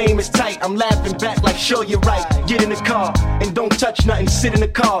 your game is tight. I'm laughing back like sure you're right. Get in the car, and don't touch nothing, sit in the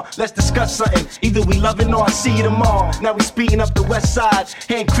car. Let's discuss something, either we loving or I see you tomorrow. Now we speeding up the west side,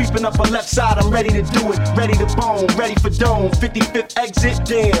 hand creeping up our left side. I'm ready to do it, ready to bone, ready for dome. 55th exit,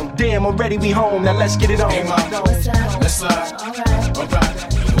 damn, already we home. Now let's get it on. Hey, ma, let's slide. Alright.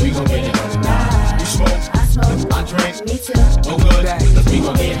 Alright. We gon' get it on tonight. You smoke? I smoke. I drink. Me too. Oh good, cause we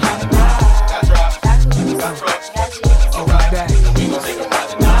gon' get hot tonight. Got drops. Got trucks. Got G's. Alright. We gon' take a ride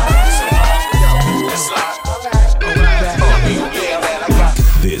tonight. So let's slide. Alright. We gon' get that.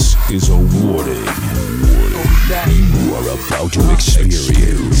 This is a warning. You are about to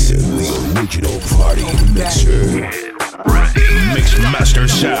experience the original party mixer. Mixmaster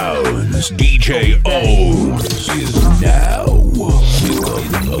Sounds, DJ O's is now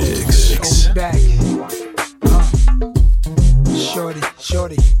in the mix. Back.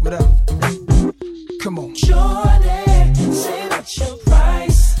 Shorty, what up? Come on. Shorty, say what's your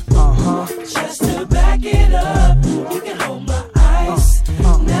price? Just to back it up, you can hold my ice.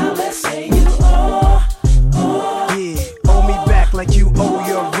 Now let's say you Yeah, owe me back like you owe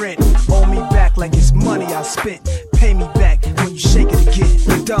your rent. Owe me back like it's money I spent. Pay me back when you shake it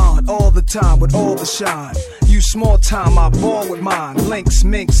again. Dawn all the time with all the shine. You small time, I ball with mine. Lynx,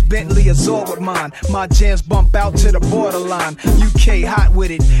 Minx, Bentley, Azor with mine. My jams bump out to the borderline. UK hot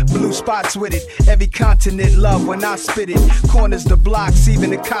with it, blue spots with it. Every continent love when I spit it. Corners the blocks, even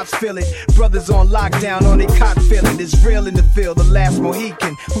the cops feel it. Brothers on lockdown on they cot feeling. It's real in the field, the last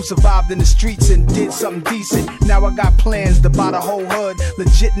Mohican who survived in the streets and did something decent. Now I got plans to buy the whole hood.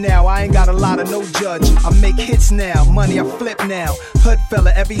 Legit now, I ain't got a lot of no judge. I make hits now, money I flip now. Hood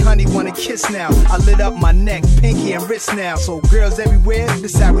fella, every honey wanna kiss now. I lit up my neck, pinky and wrist now. So girls everywhere,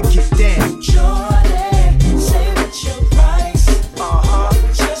 this how we get down. Jordan, say what's your price?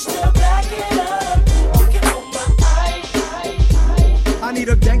 Just to back it up, you can hold my eye. I need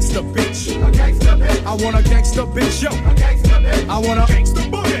a gangster bitch. I want a gangster bitch, yo. I want a gangster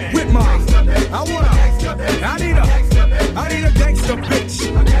boogie with mine. I need a gangster bitch.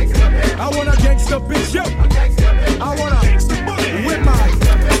 I want a gangster bitch, yo. I want a gangster boogie with mine.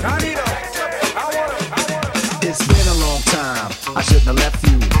 It's been a long time. I shouldn't have left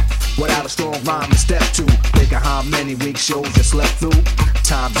you without a strong rhyme to step to. Think of how many weak shows you slept through.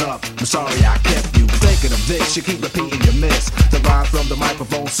 Time's up. I'm sorry I kept you. Thinking of this, you keep repeating your miss. The rhyme from the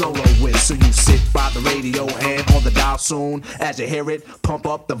microphone solo with. So you sit by the radio and on the dial soon. As you hear it, pump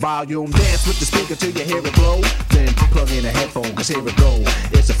up the volume. Dance with the speaker till you hear it blow. Then plug in a headphone, cause here it go.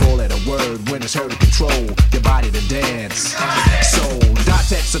 It's a four-letter word when it's heard to control your body to dance. So dot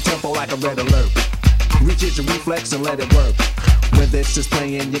text a tempo like a red alert. Reach it to reflex and let it work. When this is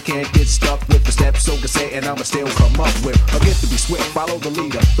playing, you can't get stuck with the steps. So cassette and I'ma still come up with a gift to be swift, follow the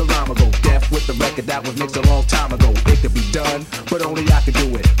leader. The rhyme will go deaf with the record that was mixed a long time ago. It could be done, but only I can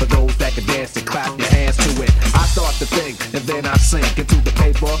do it. For those that can dance and clap your hands to it. I start to think and then I sink into the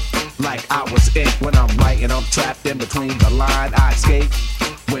paper like I was ink. When I'm writing, I'm trapped in between the line. I escape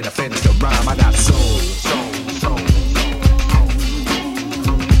when I finish the rhyme. I got soul.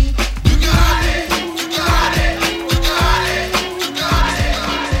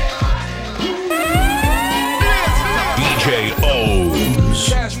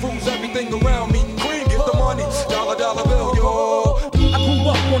 Cash rules everything around me. Green, get the money. Dollar bill, yo. I grew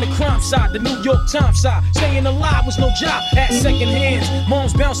up on the crime side, the New York Times side. Staying alive was no job, had second hands.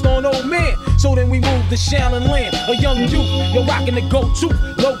 Moms bounced on old man, so then we moved to Shaolin Land. A young youth, you're rocking the go-to.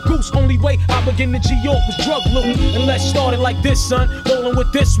 Low goose, only way I began to G-York was drug loot. And let's start it like this, son. Rolling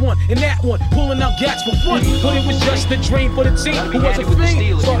with this one and that one, pulling out gats for fun. But it was just a dream for the team who was a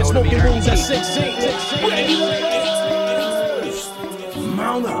fiend. Started smoking rooms at 16.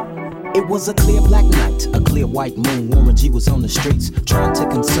 Mount up. It was a clear black night, a clear white moon. Warren G was on the streets, trying to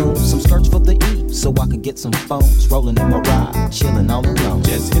consume some skirts for the E, so I could get some phones. Rolling in my ride, chilling all alone.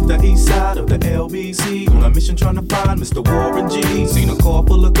 Just hit the east side of the LBC, on a mission trying to find Mr. Warren G. Seen a car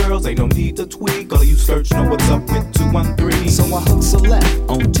full of girls, ain't no need to tweak. All of you search know what's up with 213. So I hooked Select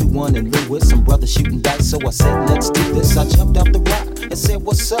on 21 and Lewis. Some brothers shooting dice, so I said, let's do this. I jumped out the rock and said,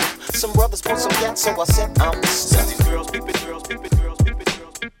 what's up? Some brothers want some gas, so I said, I'm the stuff. These girls, peep it, girls, peep it, girls, peep it,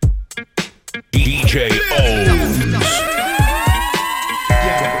 girls. DJ O's.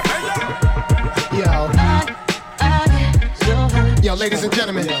 Yo, ladies and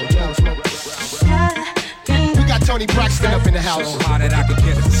gentlemen, we got Tony Braxton up in the house. So high that I can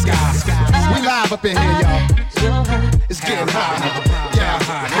kiss the sky. We live up in here, y'all. It's getting hot. Yeah.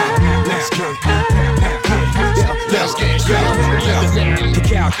 Let's get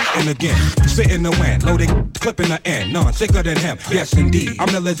Look out, and again, spitting the wind, loading, clipping the end, none sicker than him. Yes, indeed, I'm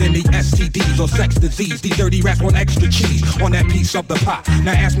illers in the STDs or sex disease. These dirty rats want extra cheese on that piece of the pot.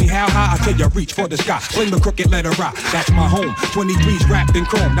 Now ask me how high, I tell you reach for the sky. Sling the crooked letter rock, that's my home. 23's wrapped in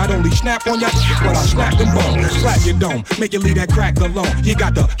chrome. Not only snap on your, but I snap them bone. Slap your dome, make you leave that crack alone. You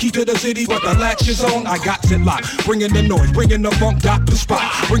got the key to the city, but the latch is on. I got it locked, bringing the noise, bringing the funk, dock the spot.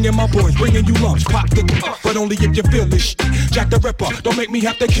 Bringing my boys, bringing you lumps, pop the but only if you feel this shit. Jack the Ripper, don't make me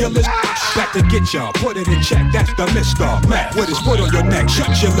have to kill this. Back to get ya, put it in check. That's the Mr. Mac with his foot on your neck.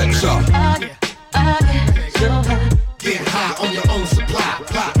 Shut your lips up. Get high on your own supply.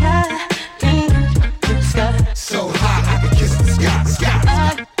 Pop. So high I can kiss the sky.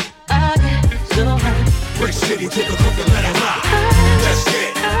 Brick City, take a look and let it rock. Let's get.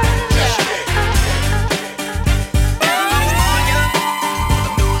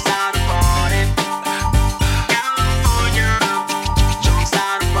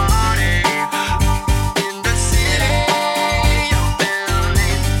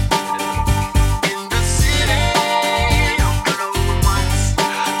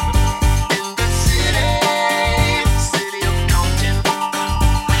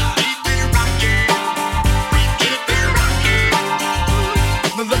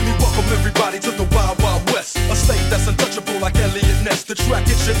 The track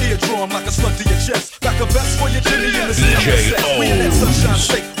hits your eardrum like a slug to your chest. Like a vest for your Jimmy in the DJ O's. We in that sunshine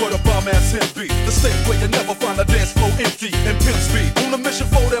state where the bomb ass him be. The state where you never find a dance floor empty and pimp speed. On a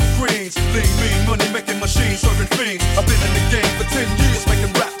mission for them greens. Lean, mean, money making machines, serving fiends. I've been in the game for 10 years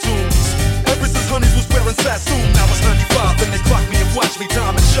making rap tunes. Ever since Honeys was wearing Sassoon. Now it's 95 and they clock me and watch me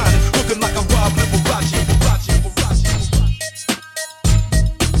diamond shining. Looking like a Rob Liberace.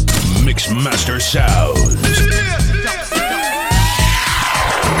 Mix Master Sounds.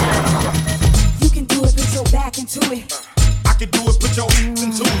 Back into it. I can do it, put your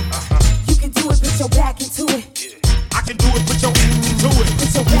into it. You can do it, put your back into it. I can do it, put your into it.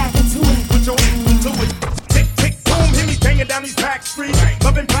 Put your back into it. Put your into it. Tick, tick, boom, hear me banging down these back streets.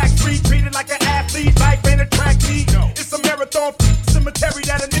 Loving Black Street, treated like an athlete. Life ain't a track meet. It's a marathon cemetery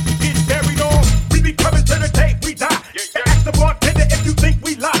that a nigga gets buried on. We be coming to the day we die. Ask the bartender if you think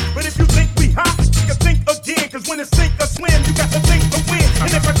we lie. But if you think we hot, you can think again. Cause when it's sink or swim, you got to think to win.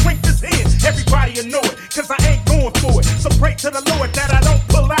 And if I drink this in, everybody will know it. Cause I ain't going for it. So pray to the Lord that I don't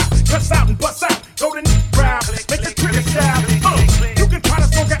pull out. Cuss out and bust out. Go to the crowd. Make the critic shout. You can try to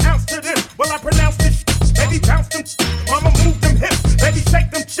smoke an ounce to this. Well, I pronounce this. Baby, bounce them. I'ma move them hips. Baby,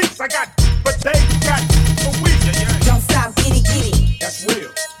 shake them cheeks. I got, but they got a week. Don't stop, get it. That's real.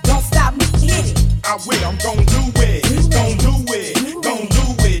 Don't stop, hit it. I will. I'm gon' do it. Gon' do it. Gon' do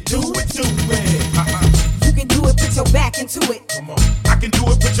it. Do it, do it. You can do it, put your back into it. Come on. I can do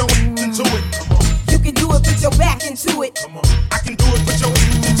it, put your into it. Come on. You can do it, put your back into it. Come on. I can do it, put your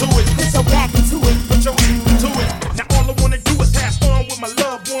into it. Put your back into it. Put your into it. Now all I wanna do is have fun with my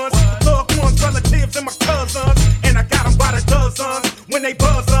loved ones. Loved ones, relatives, and my cousins. And I got them by the dozens. When they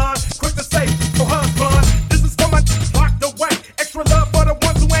buzz on, quick to say, for husband. This is for my locked away. Extra love for the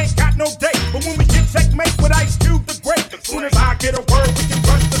ones who ain't got no date. But when we get checkmate with Ice Cube the Great, as soon as I get a word, we can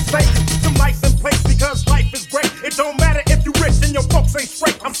rush the safe. Some license plates because life is great. It don't matter if you rich and your folks ain't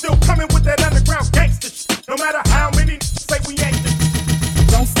straight. I'm still coming with that underground gangster shit. No matter how many say we ain't this.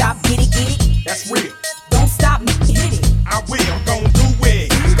 Don't stop, get it. That's real. Don't stop, hit it. I will, I'm gon' do it.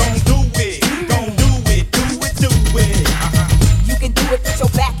 Gon' do it. Gon' do it. Do it, do it. You can do it, put your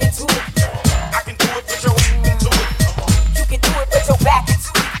back into it. I can do it, put your into it. You can do it, put your back into it.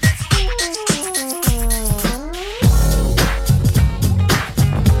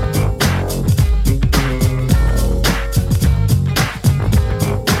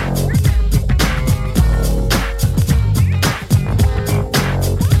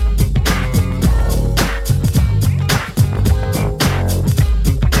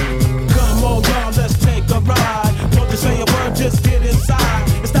 Just get inside.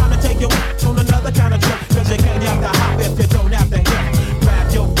 It's time to take your on another kind of trip. Cause you can't have to hop if you don't have to hit.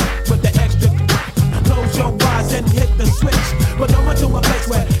 Grab your with the extra. Close your eyes and hit the switch. But over to a place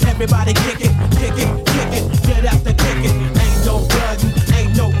where everybody kick it, kick it, kick it. Get out the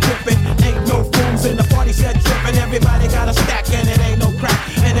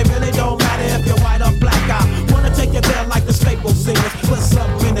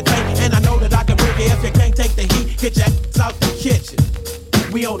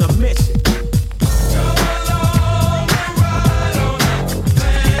we on a mission.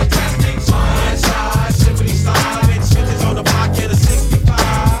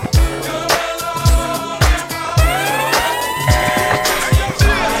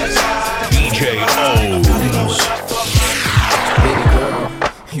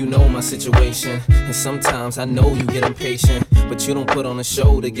 Situation, and sometimes I know you get impatient, but you don't put on a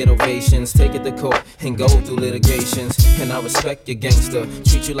show to get ovations. Take it to court and go through litigations, and I respect your gangster.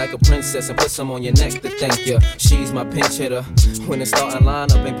 Treat you like a princess and put some on your neck to thank you. She's my pinch hitter. When the starting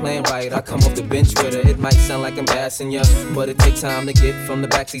lineup ain't playing right, I come off the bench with her. It might sound like I'm gassing ya, but it takes time to get from the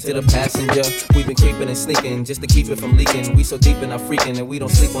backseat to the passenger. We've been creeping and sneaking just to keep it from leaking. We so deep in our freaking and we don't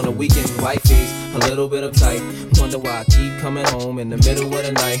sleep on the weekend. Wifey's a little bit uptight. Wonder why I keep coming home in the middle of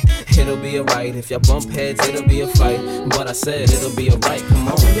the night. It'll be alright. If y'all bump heads, it'll be a fight. But I said it'll be alright. Come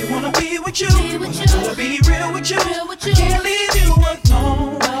on. I really wanna be with you. I wanna be real with you. I can't leave you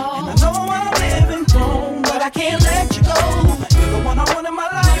alone. And I know I'm living wrong, but I can't let you go. You're the one I want in my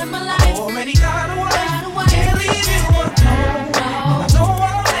life. I already got a wife. Can't leave you alone. And I know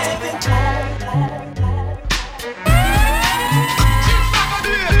I'm living wrong.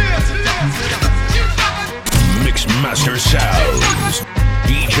 Mix Master Sounds.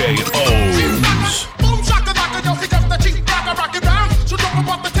 DJ O's. Boom shaka laka, yo, pick up the cheap rocker, rock it down. So don't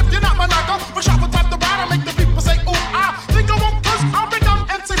about the tip, you're not my knocker. But shop top the ride, I make the people say, ooh, ah. Think I won't push, I'll be dumb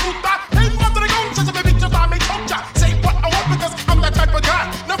and say, ooh, that. Hey, mother, they gon' just a baby, just I make hope ya. Say what I want because I'm that type of guy.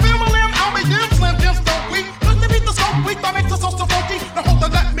 Now feel my lamb, I'll be dim, slim, dim, stone weak. Let me beat the smoke weak, that makes the sauce so funky. Now hold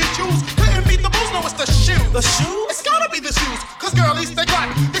on, let me choose. Couldn't beat the booze, no, it's the shoe. The shoe? It's gotta be the shoes, cause girlies, they got.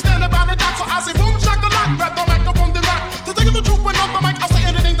 They stand about the dock, so I say, boom shaka laka, grab the microphone, the rock. To take the truth when on the mic, I'll say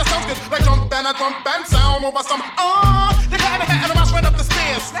anything that sounds good. Like jump and sound over some they got a hat and a mouse right up the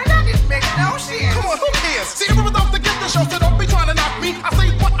stairs. Now that didn't make no sense. Come on, who cares? See, everyone else to get the show, so don't be trying to knock me. I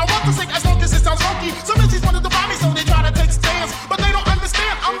say what I want to say as long as it sounds funky. Some MCs wanted to buy me, so they try to take stands, but they don't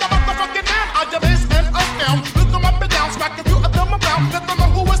understand. I'm the motherfucking man. I am bass and up down, lift them up and down, smack a few of them around. Let them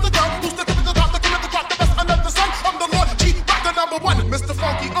know who is the drum, who's the tip of the top, the king of the crop, the best under the sun. I'm the Lord Chief Rocker number one, Mr.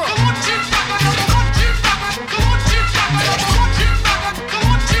 Funky. The Lord Chief Rocker number one, Chief Rocker, the Lord Chief Rocker number one, Chief Rocker, the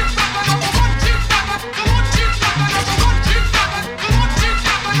Lord Chief Rocker number one.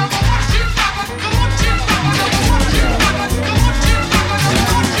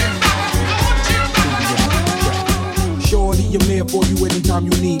 I'm there for you anytime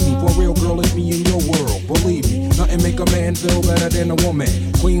you need me. For real, girl, it's me in your world. Believe me, nothing make a man feel better than a woman.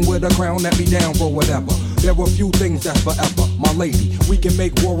 Queen with a crown, that be down for whatever. There were few things that's forever, my lady. We can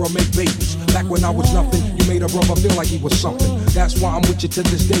make war or make babies. Back when I was nothing, you made a brother feel like he was something. That's why I'm with you to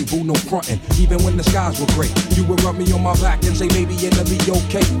this day, boo, no frontin'. Even when the skies were gray, you would rub me on my back and say, baby, it'll be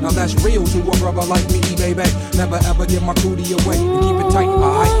okay. Now that's real to a brother like me, baby. Never ever give my cootie away. You keep it tight,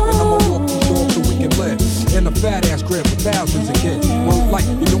 alright? And I'ma walk these dogs so we can live in a fat ass crib with thousands of kids. Well, like,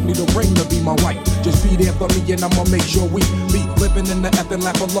 you don't need a ring to be my wife. Just be there for me and I'ma make sure we be living in the effing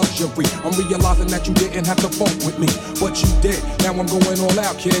lap of luxury. I'm realizing that you didn't have to funk with me, but you did. Now I'm going all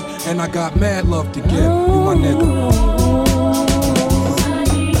out, kid, and I got mad love to give. You my nigga.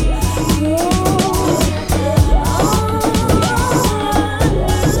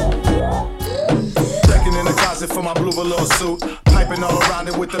 For my blue velour suit, piping all around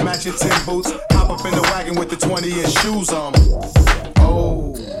it with the matching 10 boots. Hop up in the wagon with the 20-inch shoes on.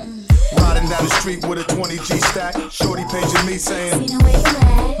 Oh, riding down the street with a 20G stack. Shorty paging me saying,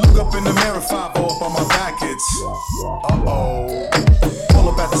 look up in the mirror, 5 up on my back. It's uh-oh. Pull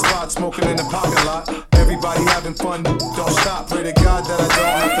up at the spot, smoking in the parking lot. Everybody having fun, don't stop. Pray to God that I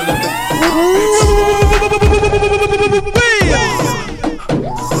don't have to let the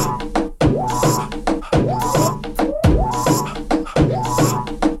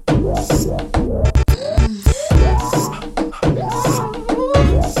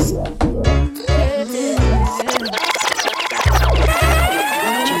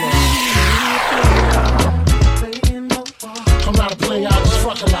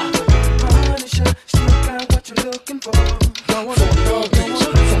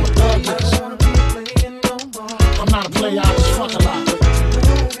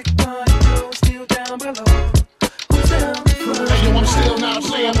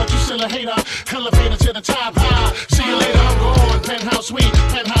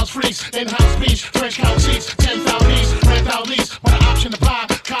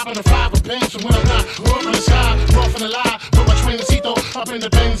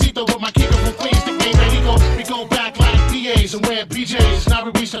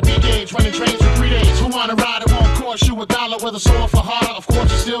Whether sore for harder, of course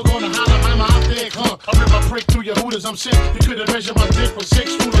you're still gonna holler. I'm out there, I rip my brick through your hooters. I'm sick. You couldn't measure my dick for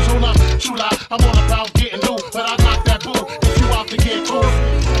 6 rulers. Hold up, shoot out. I'm all about getting new, but I knock that boo if you out to get cool.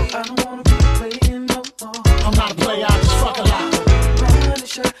 I don't wanna be playing no more. I'm not a player, I just fuck a lot.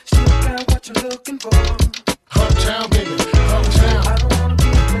 Punisher, still got what you're looking for. Uptown, baby, uptown. I don't wanna be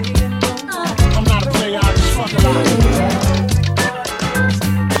playing no more. I'm not a player, I just fuck a lot.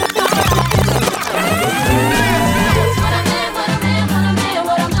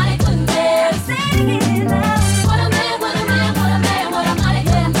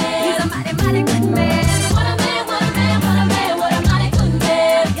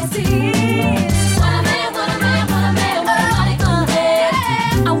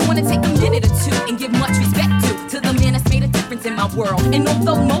 World. And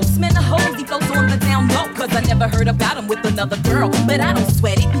although most men are hoes, he flows on the down low, cause I never heard about him with another girl. But I don't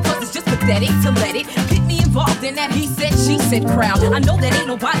sweat it, because it's just pathetic to let it get me involved in that he said, she said crowd. I know that ain't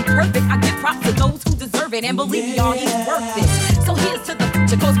nobody perfect, I give props to those who deserve it, and believe y'all, he's worth it. So here's to the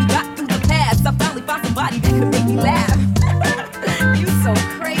future, cause we got through the past. I finally found somebody that could make me laugh. You so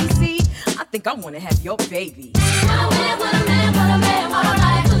crazy, I think I wanna have your baby. What a man, what a man, what a man, what a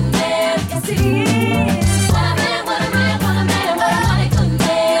man couldn't live. Yes he is. What a man, what a man, what a man.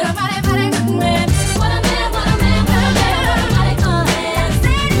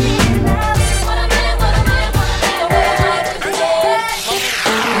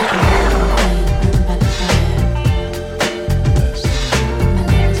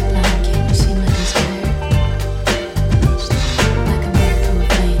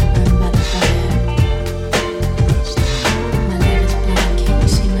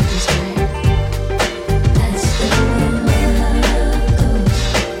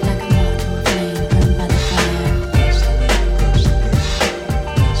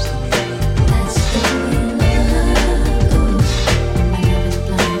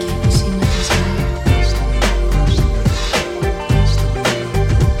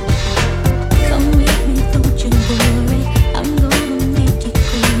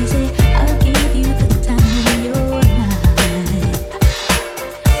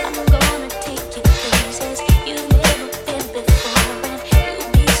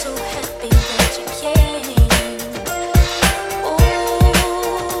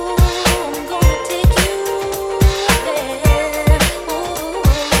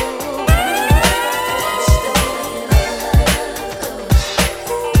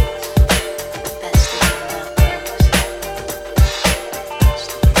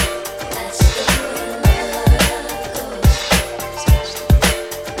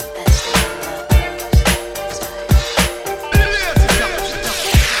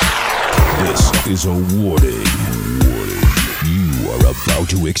 Is a warning. You are about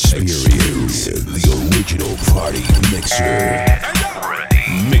to experience the original party mixer.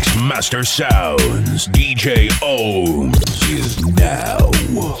 Mixmaster Sounds DJ Ohms is now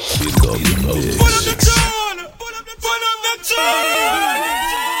in the mix.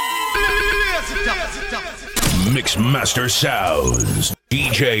 Mixmaster Sounds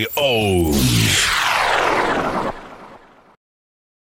DJ Ohms.